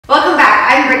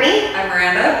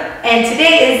and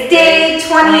today is day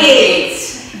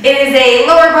 28. It is a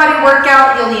lower body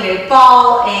workout. You'll need a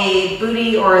ball, a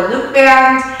booty or a loop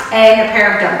band, and a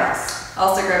pair of dumbbells.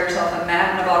 Also grab yourself a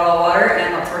mat and a bottle of water,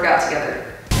 and let's work out together.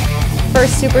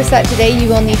 First superset today, you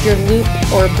will need your loop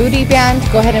or booty band.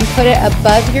 Go ahead and put it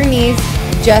above your knees,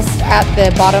 just at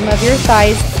the bottom of your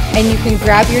thighs, and you can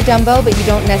grab your dumbbell, but you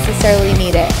don't necessarily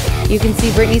need it. You can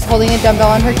see Brittany's holding a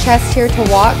dumbbell on her chest here to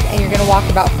walk, and you're going to walk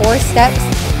about 4 steps,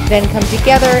 then come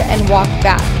together and walk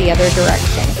back the other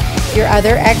direction. Your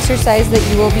other exercise that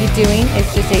you will be doing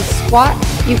is just a squat.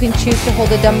 You can choose to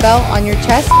hold a dumbbell on your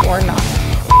chest or not.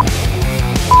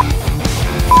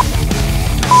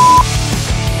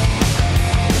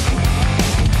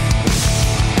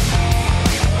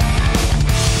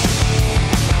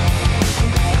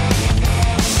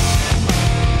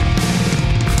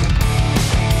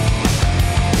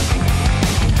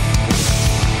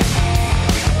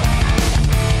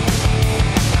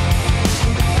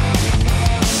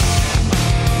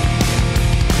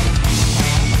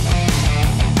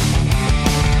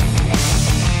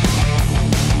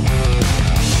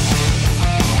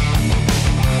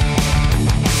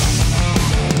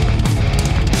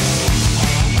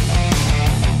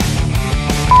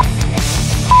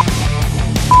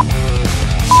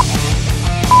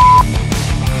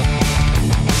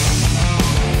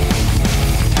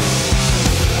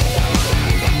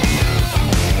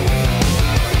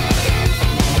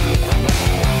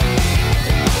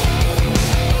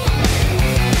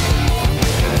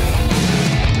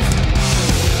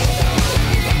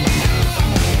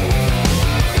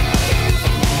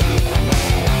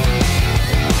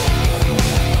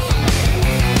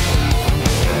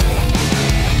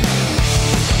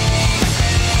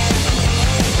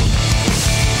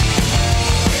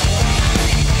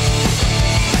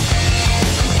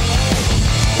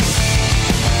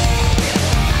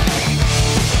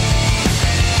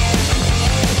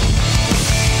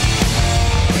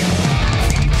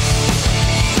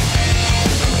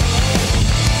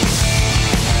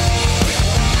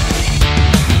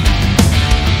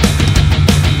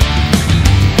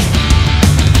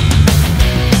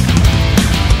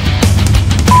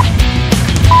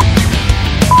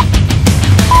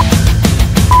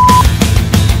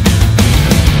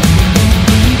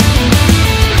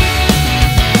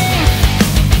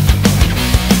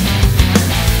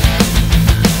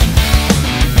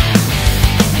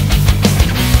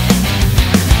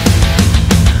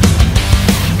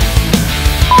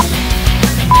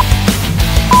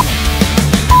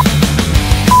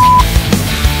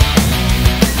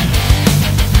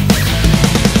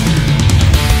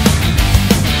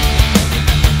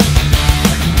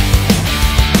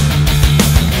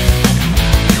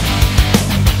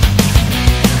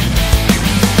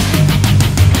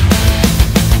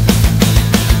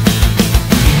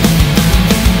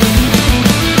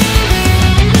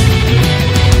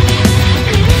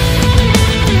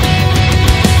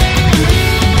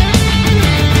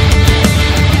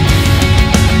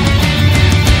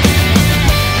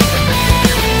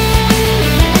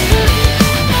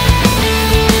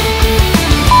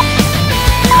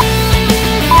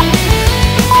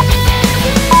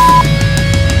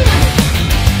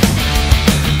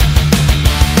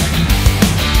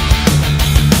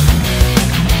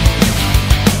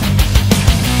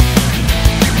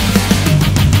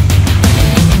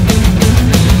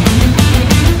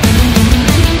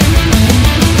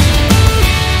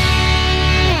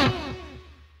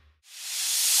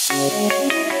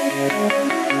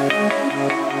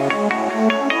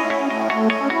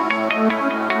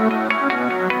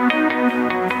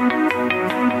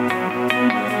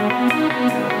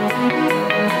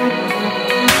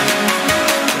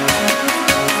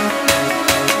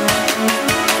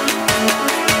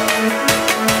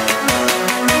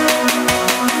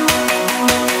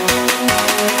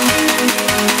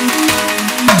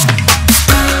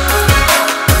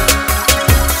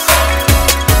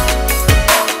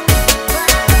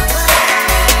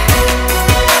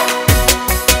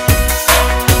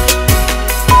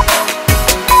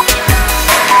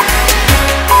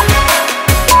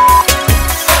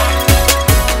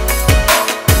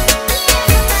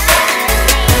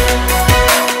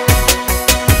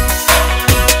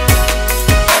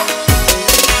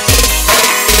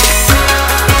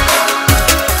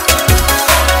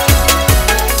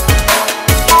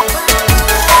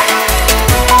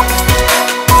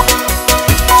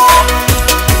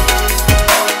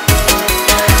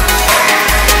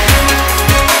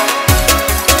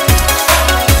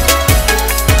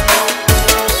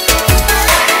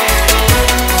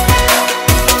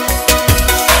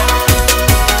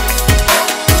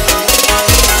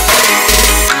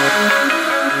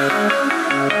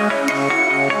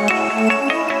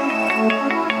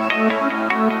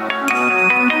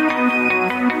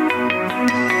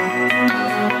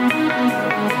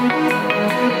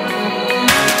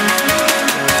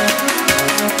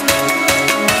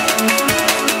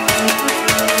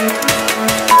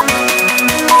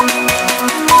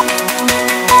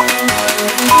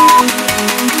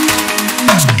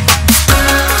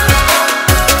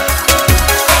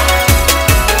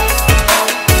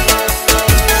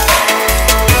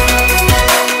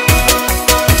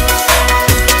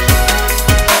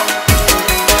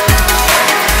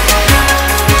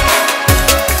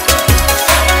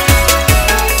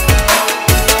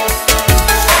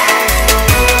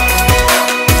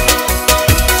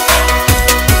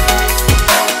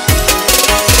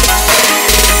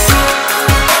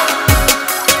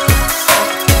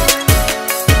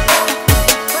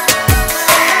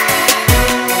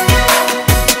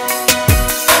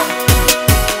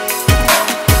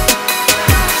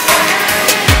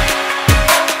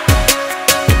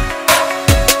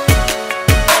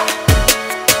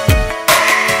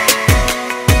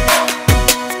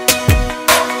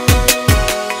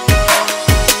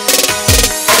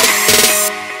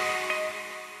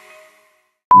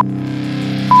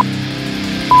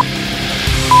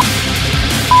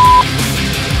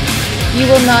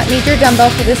 need your dumbbell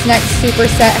for this next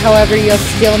superset. However, you'll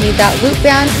still need that loop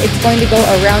band. It's going to go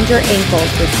around your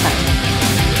ankles this time.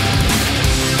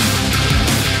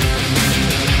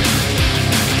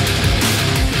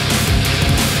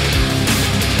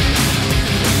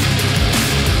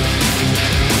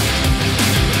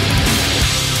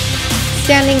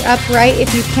 Standing upright,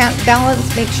 if you can't balance,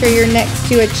 make sure you're next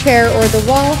to a chair or the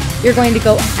wall. You're going to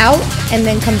go out and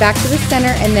then come back to the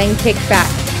center and then kick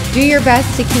back. Do your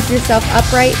best to keep yourself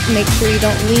upright. Make sure you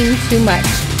don't lean too much.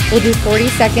 We'll do 40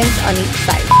 seconds on each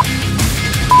side.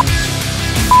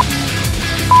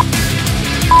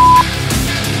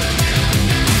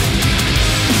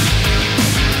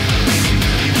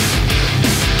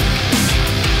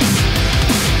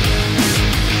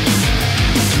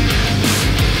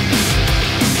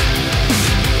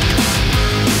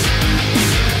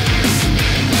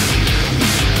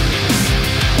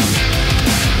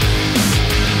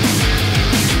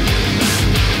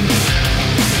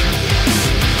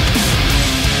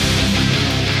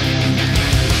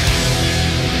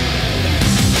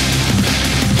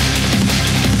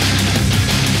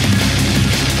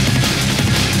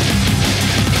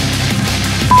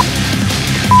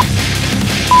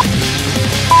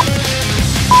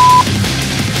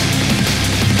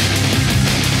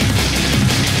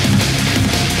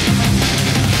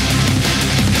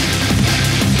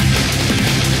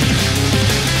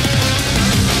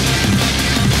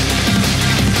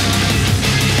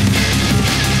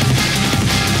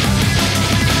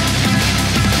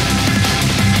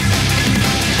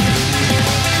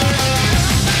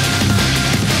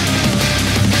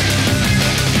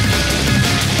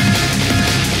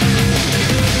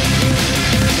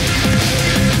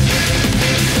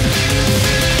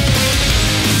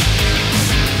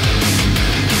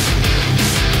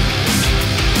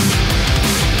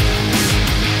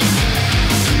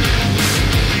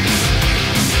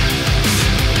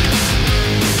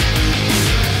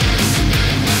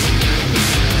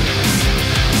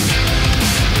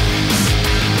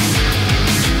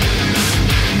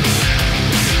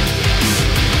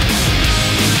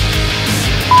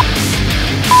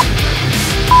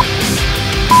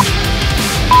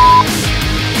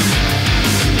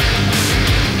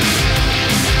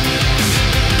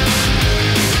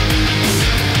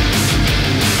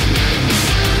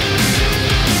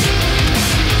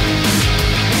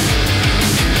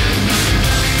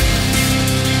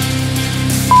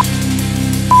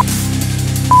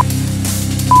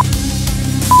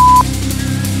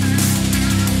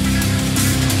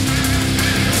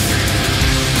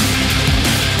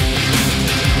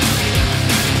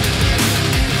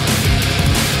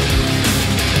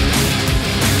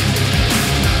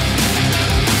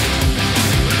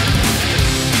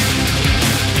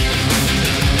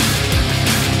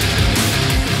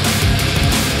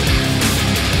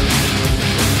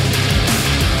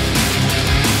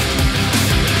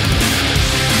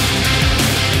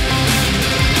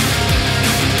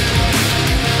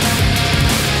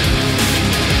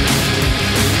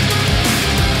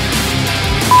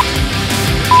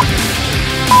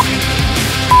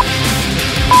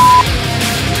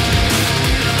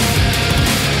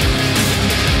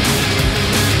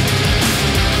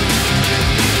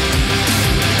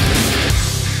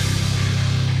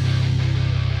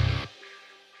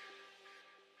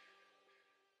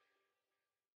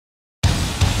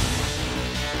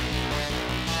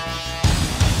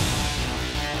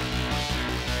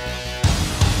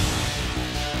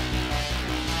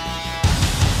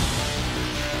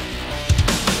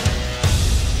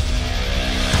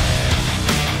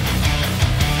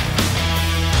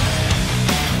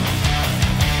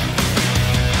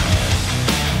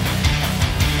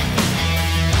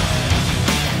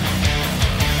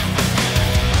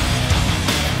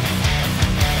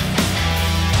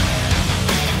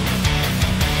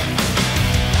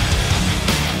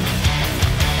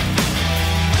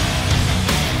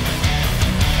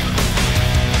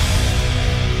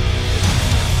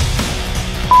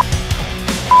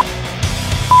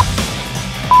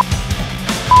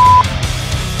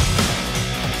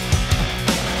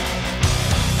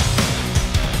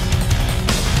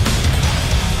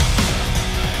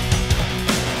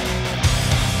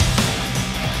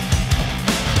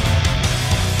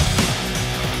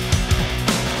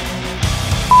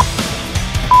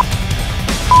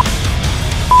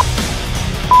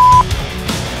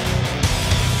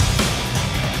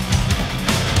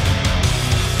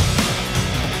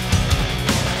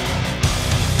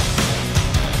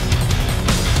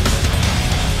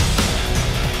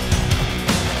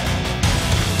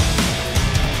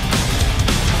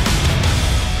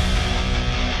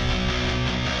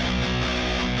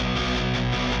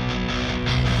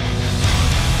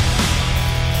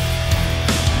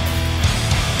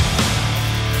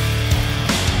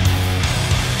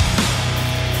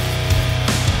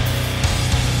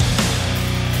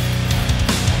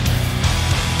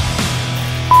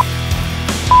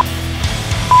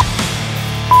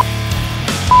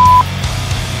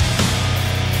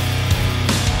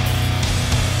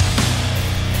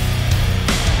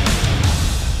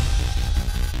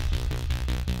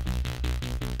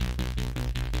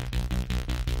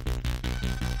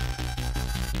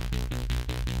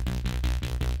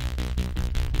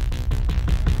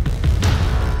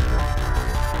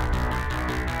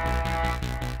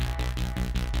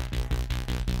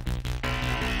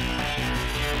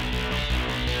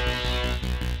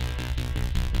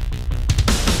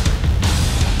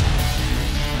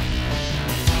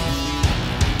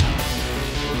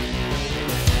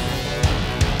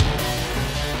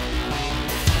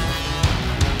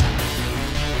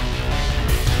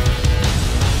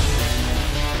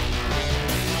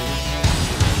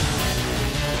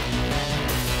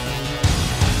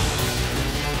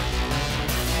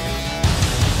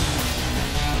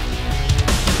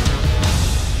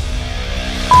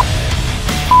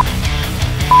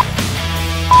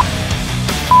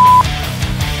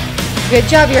 Good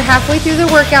job. You're halfway through the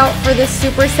workout. For this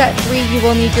superset 3, you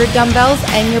will need your dumbbells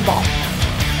and your ball.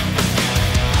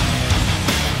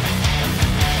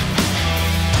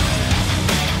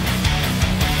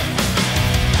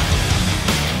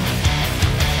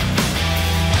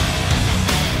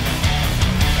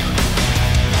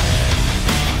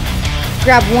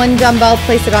 Grab one dumbbell,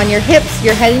 place it on your hips,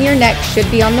 your head and your neck should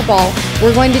be on the ball.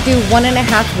 We're going to do 1.5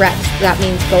 reps. That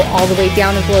means go all the way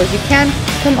down as low as you can,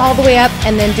 come all the way up,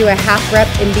 and then do a half rep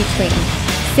in between.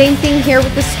 Same thing here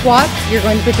with the squats. You're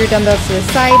going to put your dumbbells to the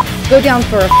side, go down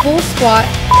for a full squat,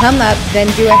 come up, then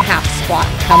do a half squat,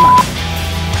 come up.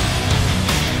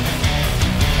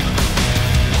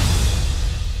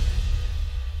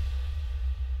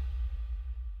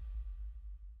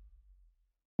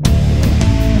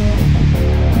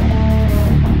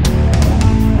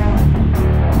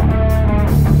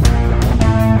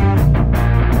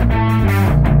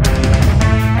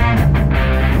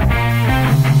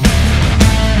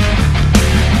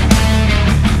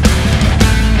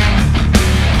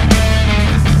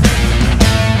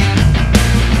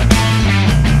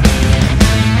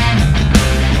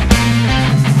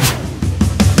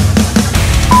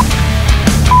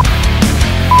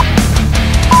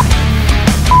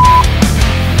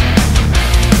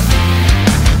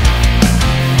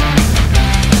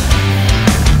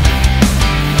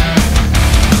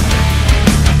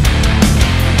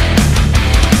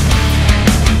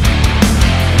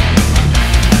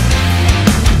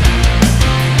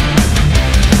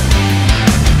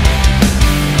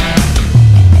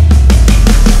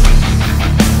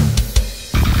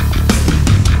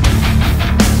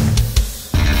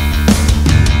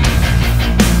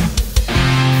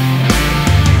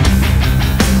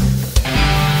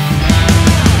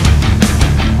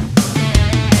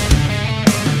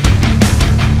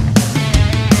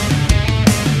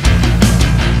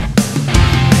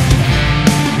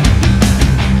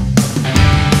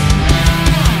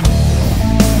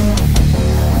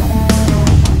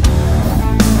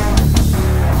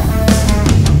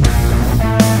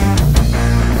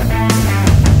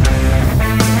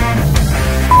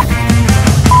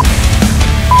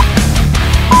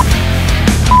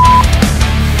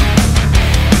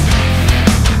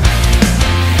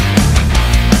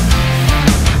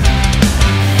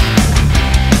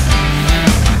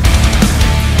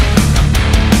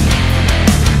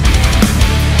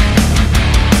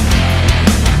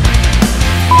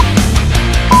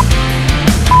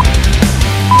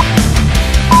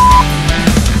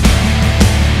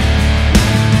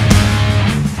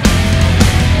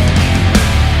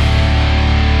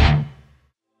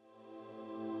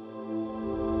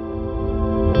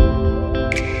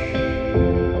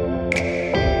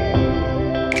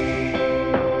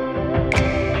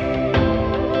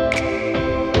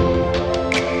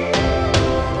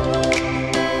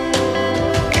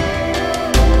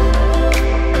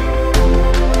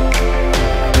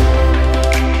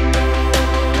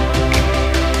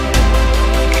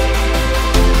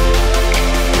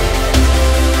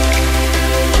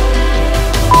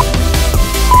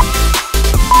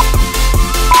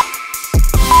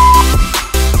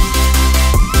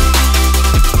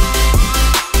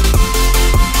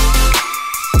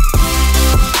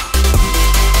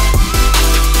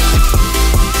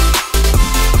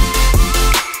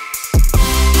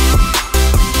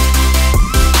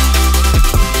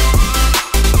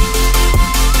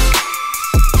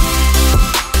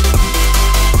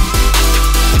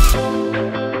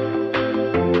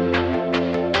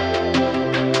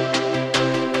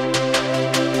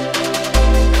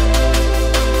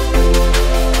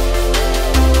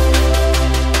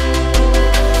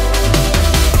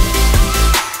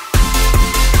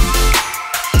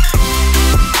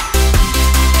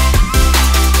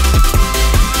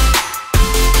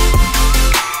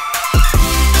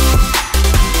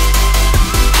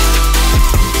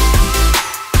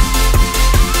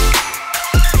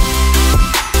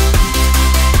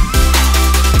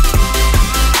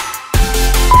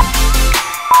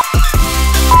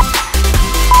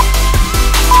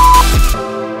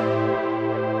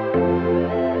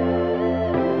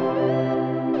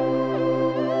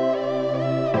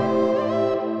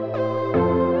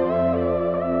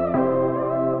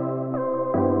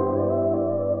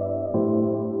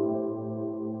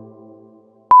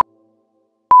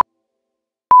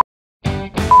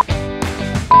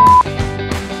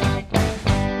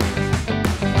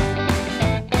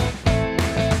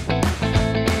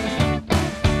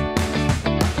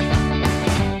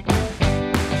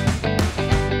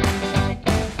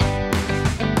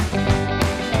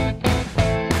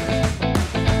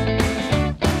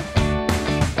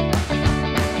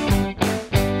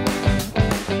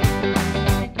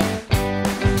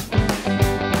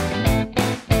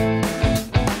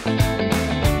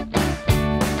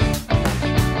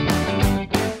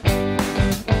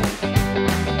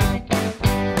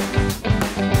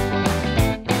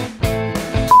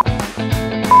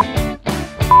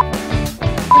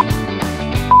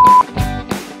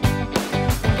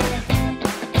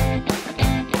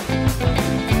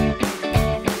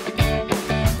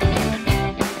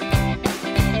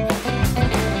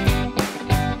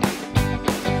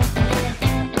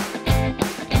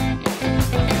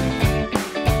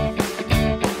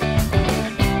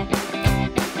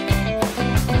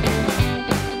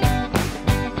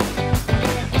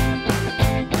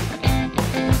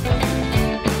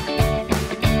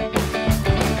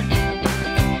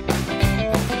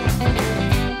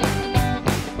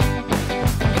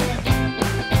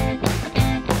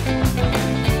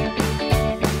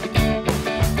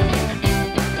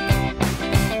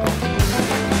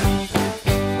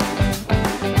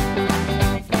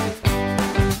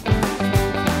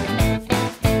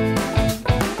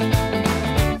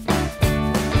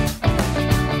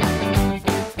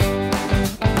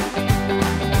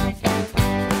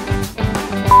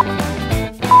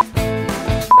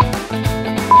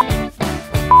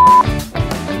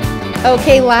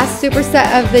 Okay, last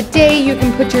superset of the day. You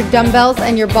can put your dumbbells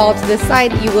and your ball to the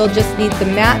side. You will just need the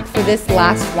mat for this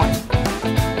last one.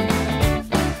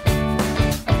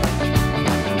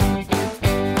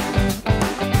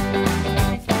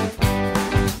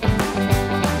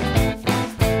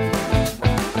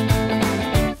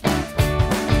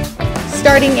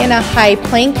 Starting in a high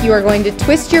plank, you are going to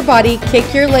twist your body,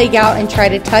 kick your leg out, and try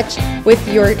to touch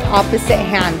with your opposite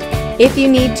hand. If you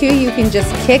need to, you can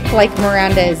just kick like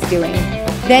Miranda is doing.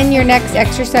 Then your next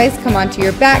exercise, come onto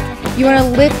your back. You want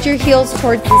to lift your heels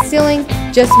towards the ceiling.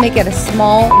 Just make it a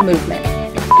small movement.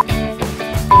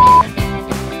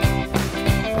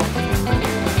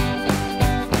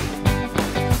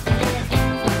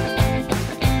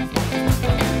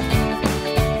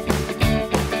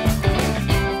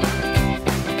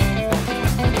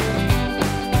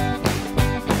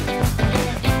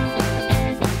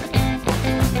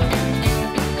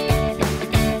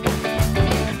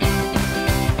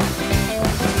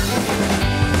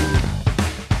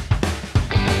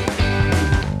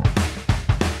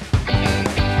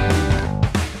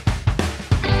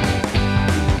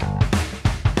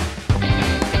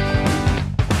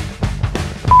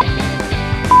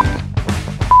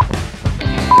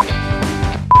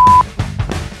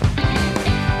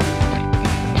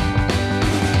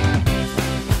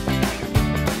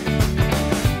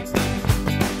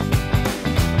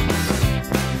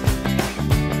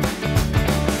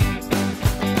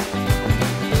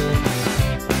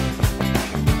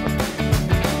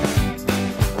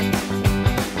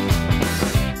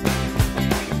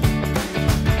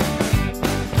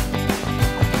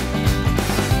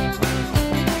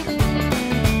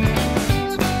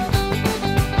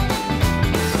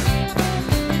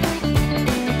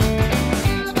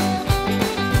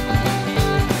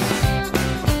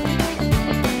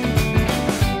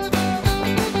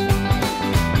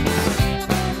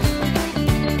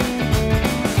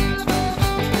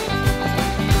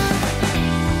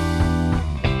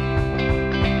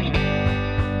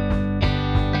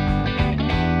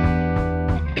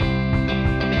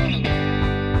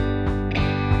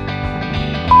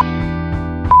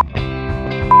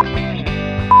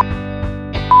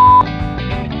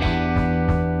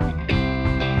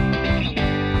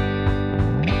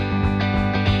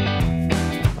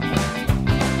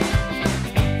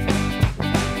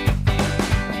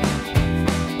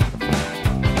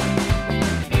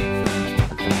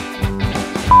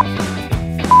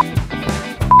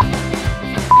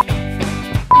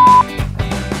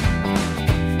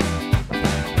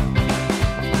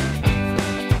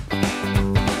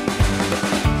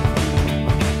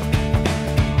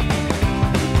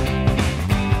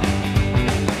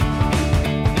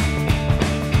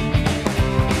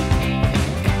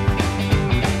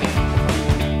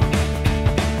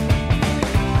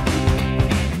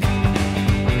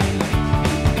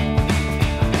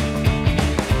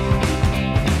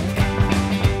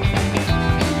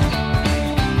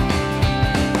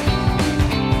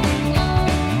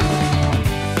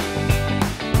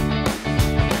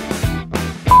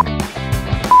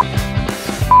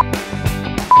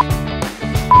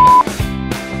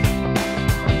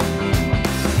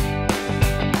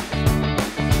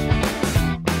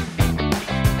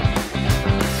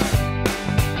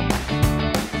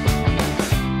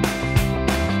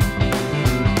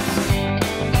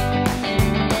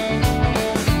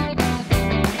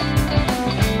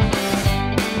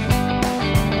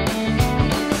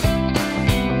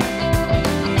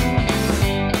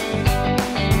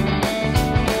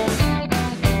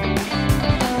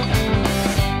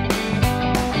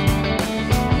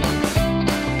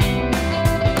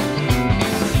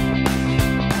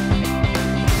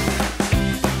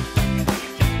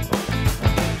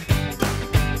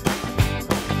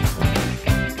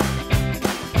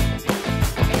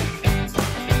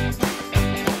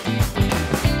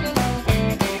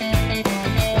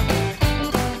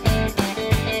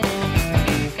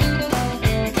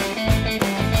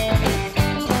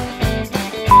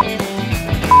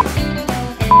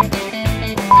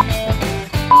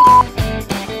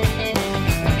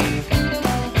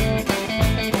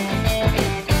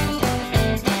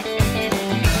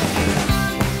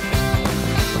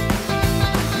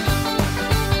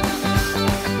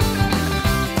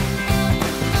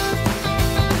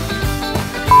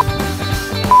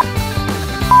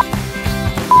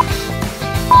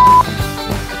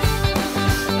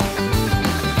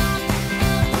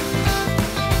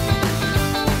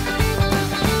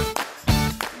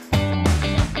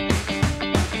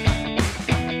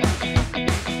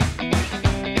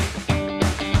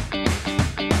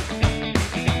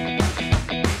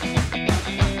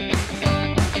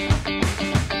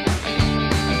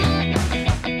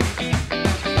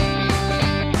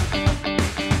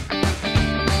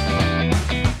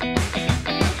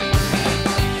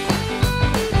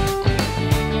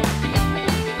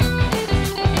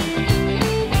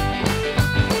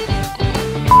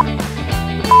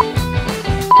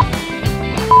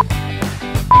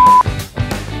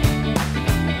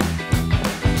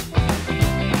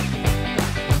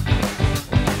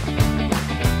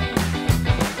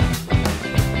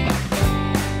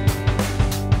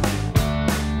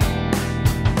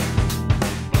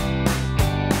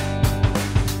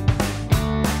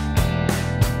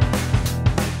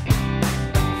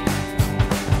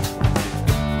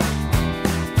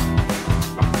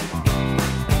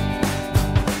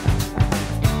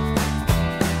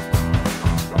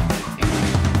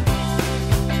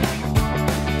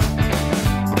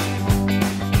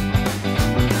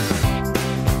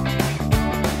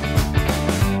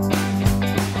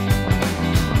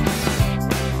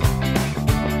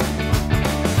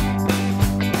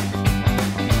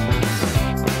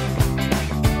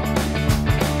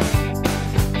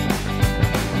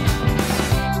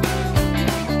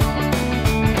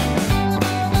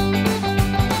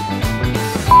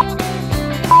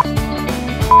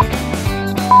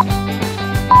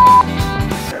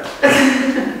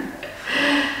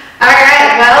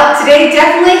 they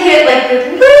definitely hit like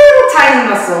the little tiny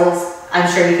muscles.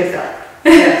 I'm sure you could feel it.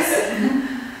 Yes.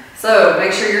 So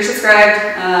make sure you're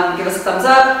subscribed. Give us a thumbs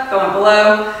up, comment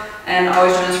below, and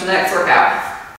always join us for the next workout.